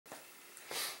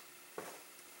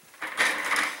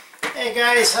Hey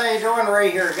guys, how you doing? Ray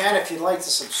here again. If you'd like to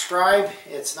subscribe,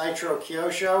 it's Nitro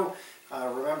Kyosho.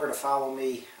 Remember to follow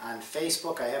me on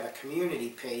Facebook. I have a community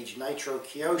page, Nitro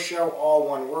Kyosho, all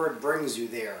one word, brings you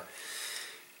there.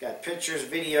 Got pictures,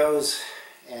 videos,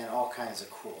 and all kinds of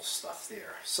cool stuff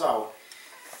there. So,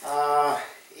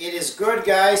 it is good,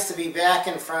 guys, to be back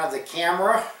in front of the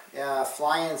camera.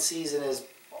 Flying season is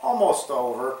almost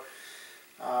over.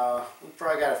 We've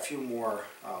probably got a few more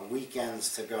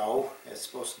weekends to go. It's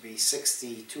supposed to be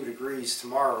 62 degrees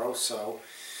tomorrow, so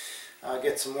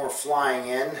get some more flying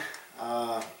in.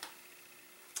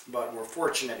 But we're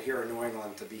fortunate here in New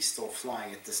England to be still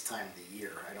flying at this time of the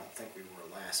year. I don't think we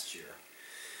were last year.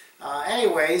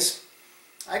 Anyways,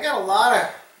 I got a lot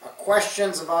of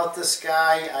questions about this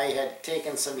guy. I had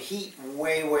taken some heat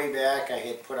way back. I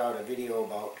had put out a video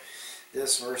about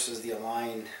this versus the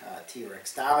Align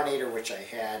T-Rex Dominator, which I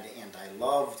had and I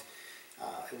loved.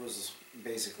 It was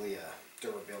basically a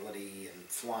durability and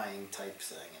flying type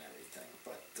thing and everything.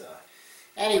 But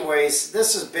anyways,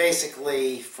 this is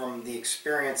basically from the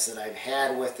experience that I've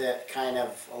had with it, kind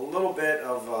of a little bit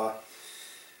of a,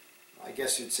 I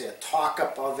guess you'd say, a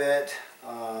talk-up of it,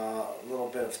 a little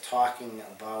bit of talking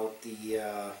about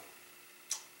the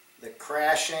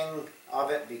crashing of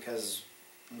it, because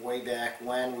way back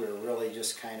when we were really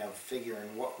just kind of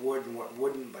figuring what would and what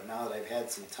wouldn't, but now that I've had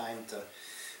some time to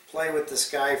play with this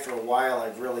guy for a while,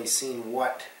 I've really seen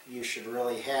what you should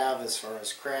really have as far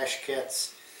as crash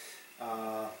kits.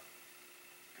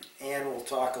 And we'll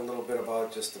talk a little bit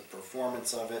about just the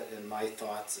performance of it and my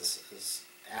thoughts as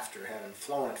after having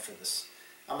flown it for this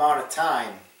amount of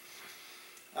time.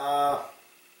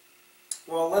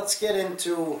 Well, let's get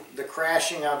into the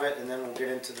crashing of it, and then we'll get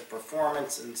into the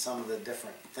performance and some of the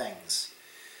different things.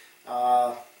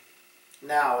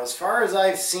 Now, as far as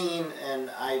I've seen, and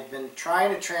I've been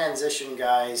trying to transition,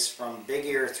 guys, from Big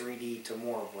Air 3D to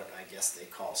more of what I guess they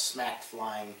call smack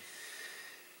flying.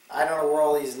 I don't know where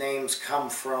all these names come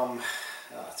from.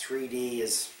 3D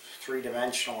is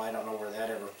three-dimensional. I don't know where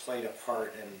that ever played a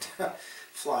part in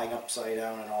flying upside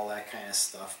down and all that kind of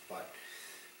stuff, but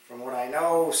from what I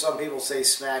know, some people say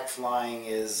smack flying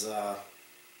is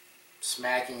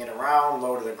smacking it around,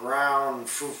 low to the ground,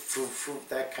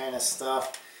 that kind of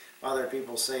stuff. Other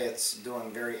people say it's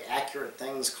doing very accurate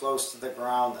things close to the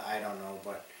ground. I don't know,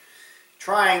 but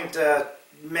trying to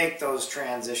make those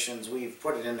transitions, we've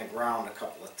put it in the ground a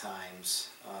couple of times.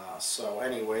 So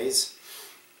anyways,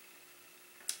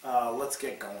 let's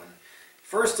get going.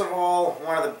 First of all,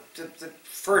 one of the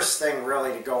first thing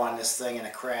really to go on this thing in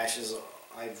a crash is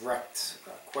I've wrecked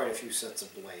quite a few sets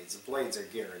of blades. The blades are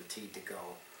guaranteed to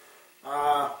go.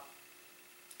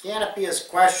 Canopy is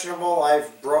questionable.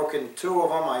 I've broken two of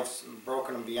them. I've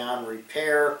broken them beyond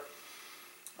repair.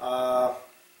 I've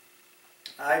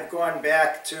gone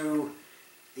back to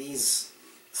these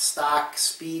stock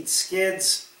speed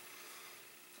skids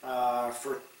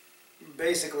for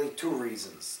basically two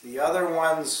reasons. The other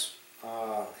ones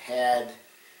had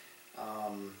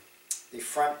the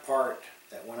front part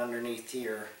that went underneath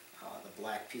here, the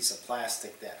black piece of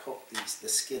plastic that hooked the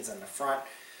skids on the front,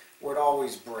 would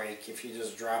always break. If you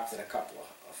just dropped it a couple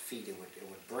of feet, it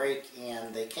would break.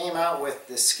 And they came out with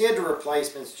the skid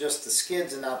replacements, just the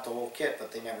skids and not the whole kit,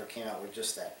 but they never came out with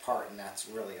just that part, and that's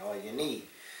really all you need.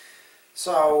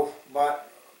 So, but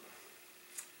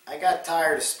I got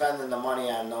tired of spending the money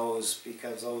on those,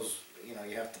 because those, you know,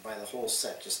 you have to buy the whole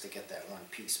set just to get that one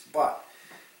piece. But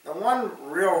the one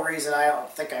real reason I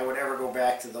don't think I would ever go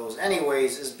back to those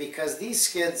anyways is because these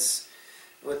skids,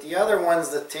 with the other ones,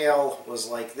 the tail was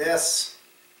like this,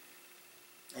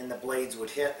 and the blades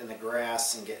would hit in the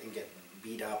grass and get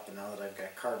beat up. And now that I've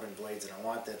got carbon blades, I don't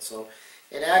want that. So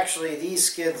it actually, these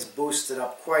skids boosted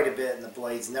up quite a bit, and the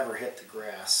blades never hit the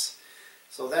grass.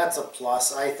 So that's a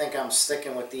plus. I think I'm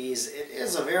sticking with these. It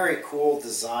is a very cool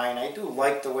design. I do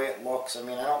like the way it looks. I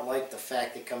mean, I don't like the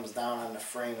fact it comes down on the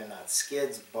frame and not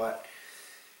skids, but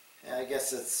I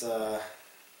guess it's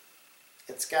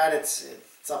got its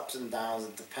ups and downs.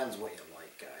 It depends what you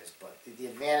like, guys. But the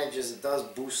advantage is it does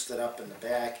boost it up in the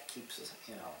back. It keeps,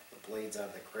 you know, the blades out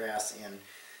of the grass, and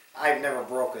I've never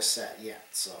broke a set yet,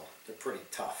 so they're pretty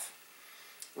tough.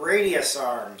 Radius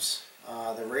arms.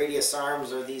 The radius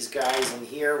arms are these guys in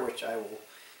here, which I will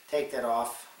take that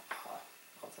off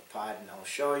of the pod and I'll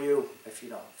show you, if you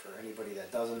don't, for anybody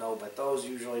that doesn't know, but those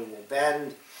usually will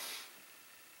bend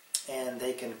and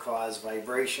they can cause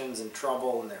vibrations and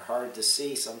trouble, and they're hard to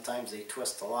see. Sometimes they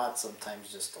twist a lot,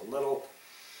 sometimes just a little.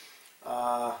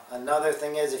 Another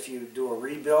thing is, if you do a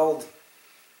rebuild,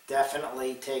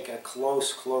 definitely take a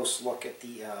close look at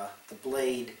the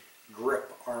blade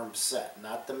grip arm set.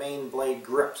 Not the main blade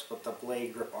grips, but the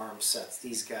blade grip arm sets.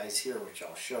 These guys here, which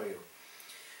I'll show you.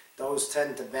 Those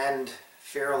tend to bend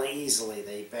fairly easily.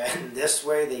 They bend this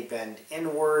way, they bend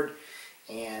inward,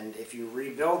 and if you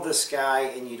rebuild this guy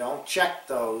and you don't check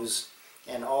those,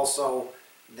 and also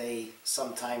they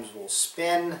sometimes will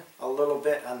spin a little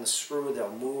bit on the screw,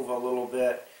 they'll move a little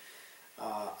bit.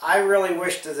 I really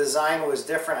wish the design was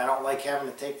different. I don't like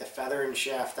having to take the feathering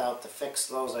shaft out to fix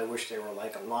those. I wish they were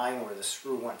like a line where the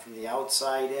screw went from the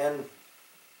outside in.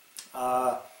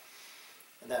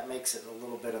 That makes it a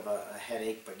little bit of a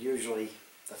headache, but usually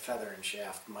the feathering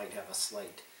shaft might have a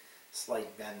slight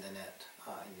bend in it,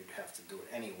 and you'd have to do it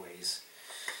anyways.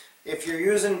 If you're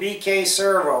using BK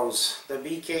servos, the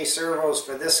BK servos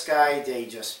for this guy,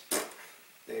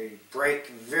 they break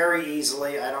very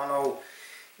easily. I don't know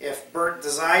if Bert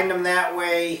designed them that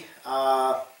way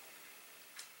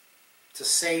to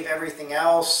save everything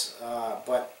else,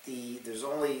 but the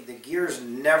gears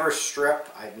never strip.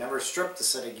 I've never stripped a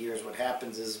set of gears. What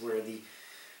happens is where the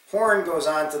horn goes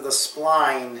onto the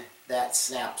spline, that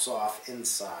snaps off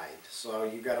inside. So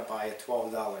you got to buy a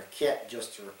 $12 kit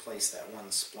just to replace that one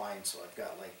spline. So I've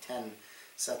got like 10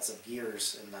 sets of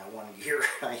gears in that one gear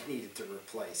I needed to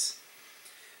replace.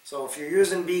 So if you're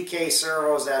using BK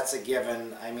servos, that's a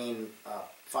given. I mean,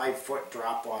 5-foot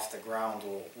drop off the ground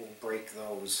will break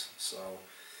those. So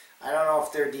I don't know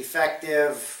if they're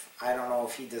defective. I don't know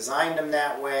if he designed them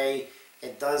that way.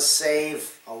 It does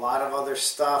save a lot of other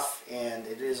stuff, and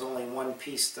it is only one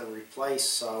piece to replace,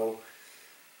 so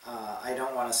I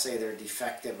don't want to say they're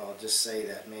defective. I'll just say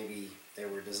that maybe they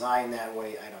were designed that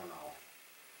way. I don't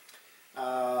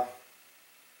know.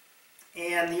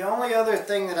 And the only other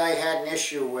thing that I had an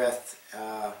issue with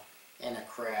in a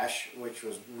crash, which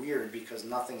was weird because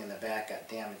nothing in the back got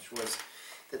damaged, was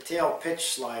the tail pitch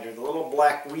slider. The little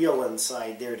black wheel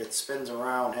inside there that spins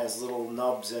around has little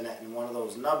nubs in it, and one of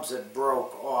those nubs had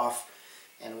broke off,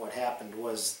 and what happened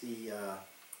was the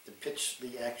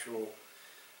actual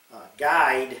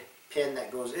guide pin that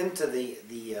goes into the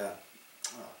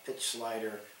pitch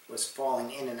slider was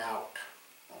falling in and out,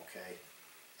 okay,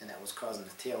 and that was causing the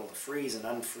tail to freeze and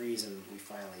unfreeze, and we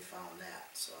finally found that.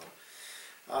 So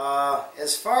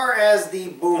as far as the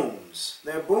booms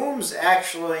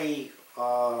actually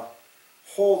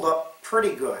hold up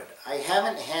pretty good. I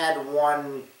haven't had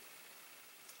one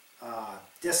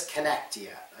disconnect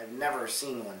yet. I've never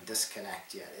seen one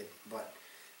disconnect yet, but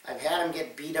I've had them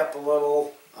get beat up a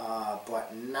little,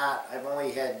 but not. I've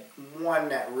only had one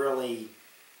that really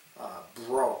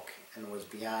broke and was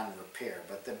beyond repair.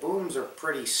 But the booms are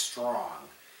pretty strong.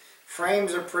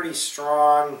 Frames are pretty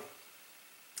strong.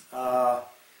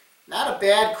 Not a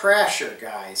bad crasher,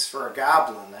 guys, for a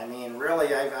Goblin. I mean,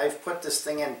 really, I've put this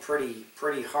thing in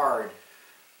pretty hard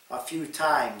a few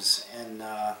times, and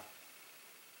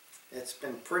it's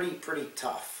been pretty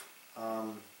tough.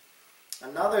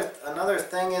 Another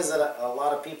thing is that a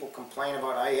lot of people complain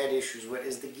about, I had issues with,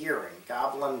 is the gearing.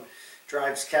 Goblin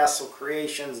drives Castle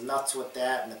Creations nuts with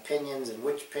that, and the pinions, and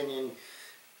which pinion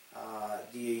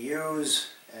do you use,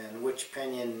 and which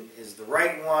pinion is the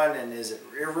right one, and is it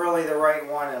really the right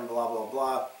one, and blah blah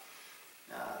blah.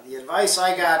 The advice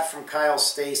I got from Kyle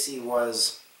Stacy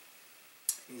was,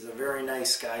 he's a very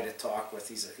nice guy to talk with.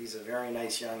 He's a very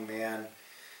nice young man,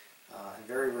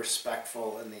 very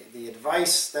respectful, and the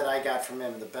advice that I got from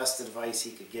him, the best advice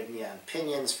he could give me on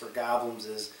pinions for Goblins,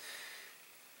 is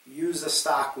use a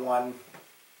stock one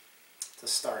to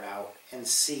start out and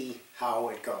see how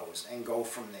it goes, and go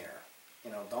from there. You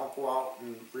know, don't go out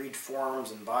and read forums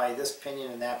and buy this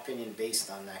pinion and that pinion based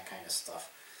on that kind of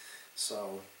stuff.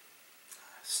 So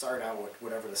start out with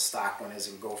whatever the stock one is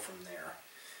and go from there.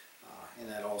 And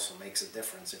that also makes a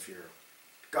difference if you're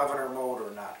governor mode or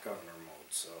not governor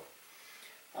mode. So,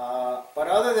 but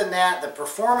other than that, the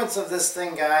performance of this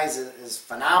thing, guys, is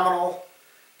phenomenal.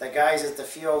 The guys at the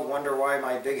field wonder why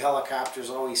my big helicopters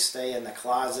always stay in the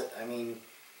closet. I mean,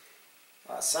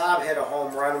 Sab hit a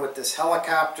home run with this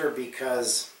helicopter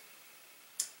because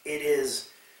it is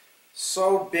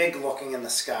so big looking in the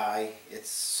sky. It's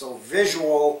so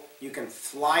visual. You can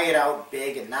fly it out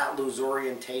big and not lose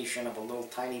orientation of a little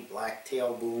tiny black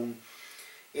tail boom.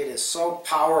 It is so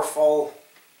powerful.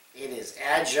 It is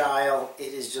agile.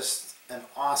 It is just an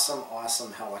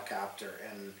awesome helicopter.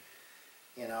 And,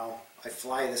 you know, I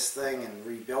fly this thing and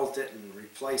rebuilt it and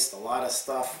replaced a lot of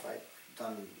stuff. I've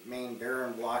done main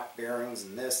bearing block bearings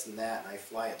and this and that, and I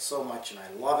fly it so much and I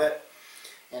love it.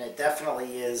 And it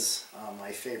definitely is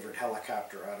my favorite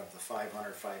helicopter out of the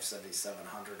 500, 570,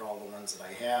 700, all the ones that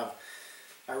I have.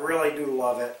 I really do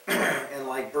love it. And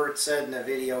like Bert said in the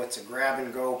video, it's a grab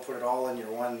and go. Put it all in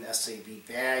your one SAB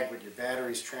bag with your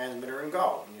batteries, transmitter, and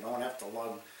go. You don't have to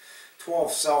lug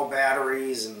 12 cell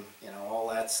batteries and all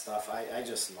that stuff. I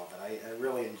just love it. I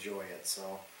really enjoy it.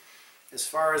 So as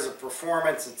far as the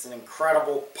performance, it's an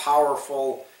incredible,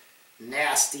 powerful,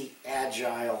 nasty,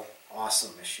 agile,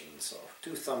 awesome machine. So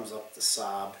 2 thumbs up to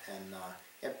Sab, and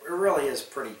it really is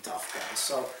pretty tough, guys.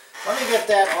 So let me get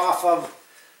that off of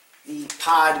the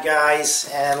pod, guys,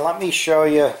 and let me show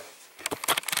you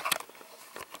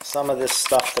some of this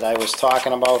stuff that I was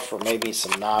talking about for maybe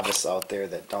some novice out there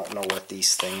that don't know what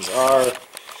these things are.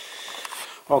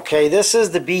 Okay, this is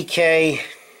the BK.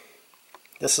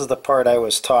 This is the part I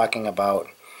was talking about.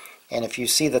 And if you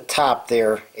see the top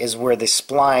there is where the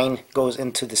spline goes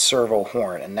into the servo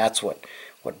horn, and that's what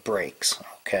breaks,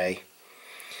 okay?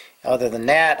 Other than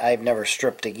that, I've never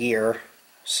stripped a gear.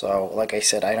 So, like I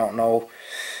said, I don't know.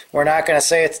 We're not going to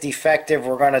say it's defective.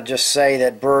 We're going to just say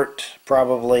that Bert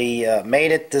probably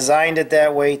made it, designed it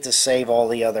that way to save all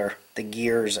the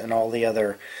gears and all the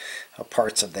other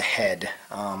parts of the head.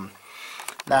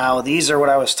 Now, these are what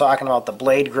I was talking about, the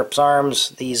blade grips arms.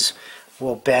 These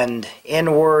will bend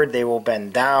inward. They will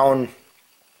bend down.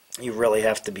 You really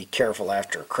have to be careful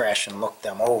after a crash and look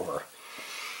them over.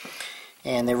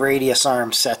 And the radius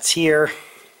arm sets here.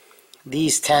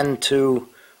 These tend to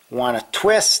want to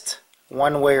twist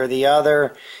one way or the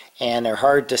other, and they're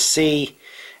hard to see,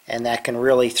 and that can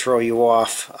really throw you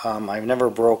off. I've never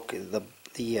broke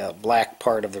the black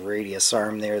part of the radius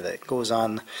arm there that goes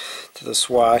on to the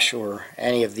swash, or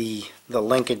any of the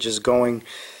linkages going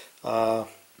to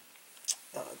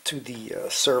the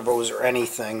servos or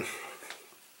anything.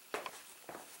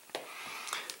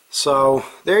 So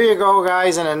there you go,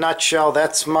 guys, in a nutshell.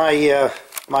 That's my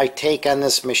my take on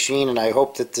this machine, and I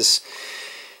hope that this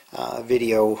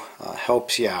video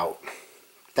helps you out.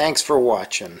 Thanks for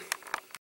watching.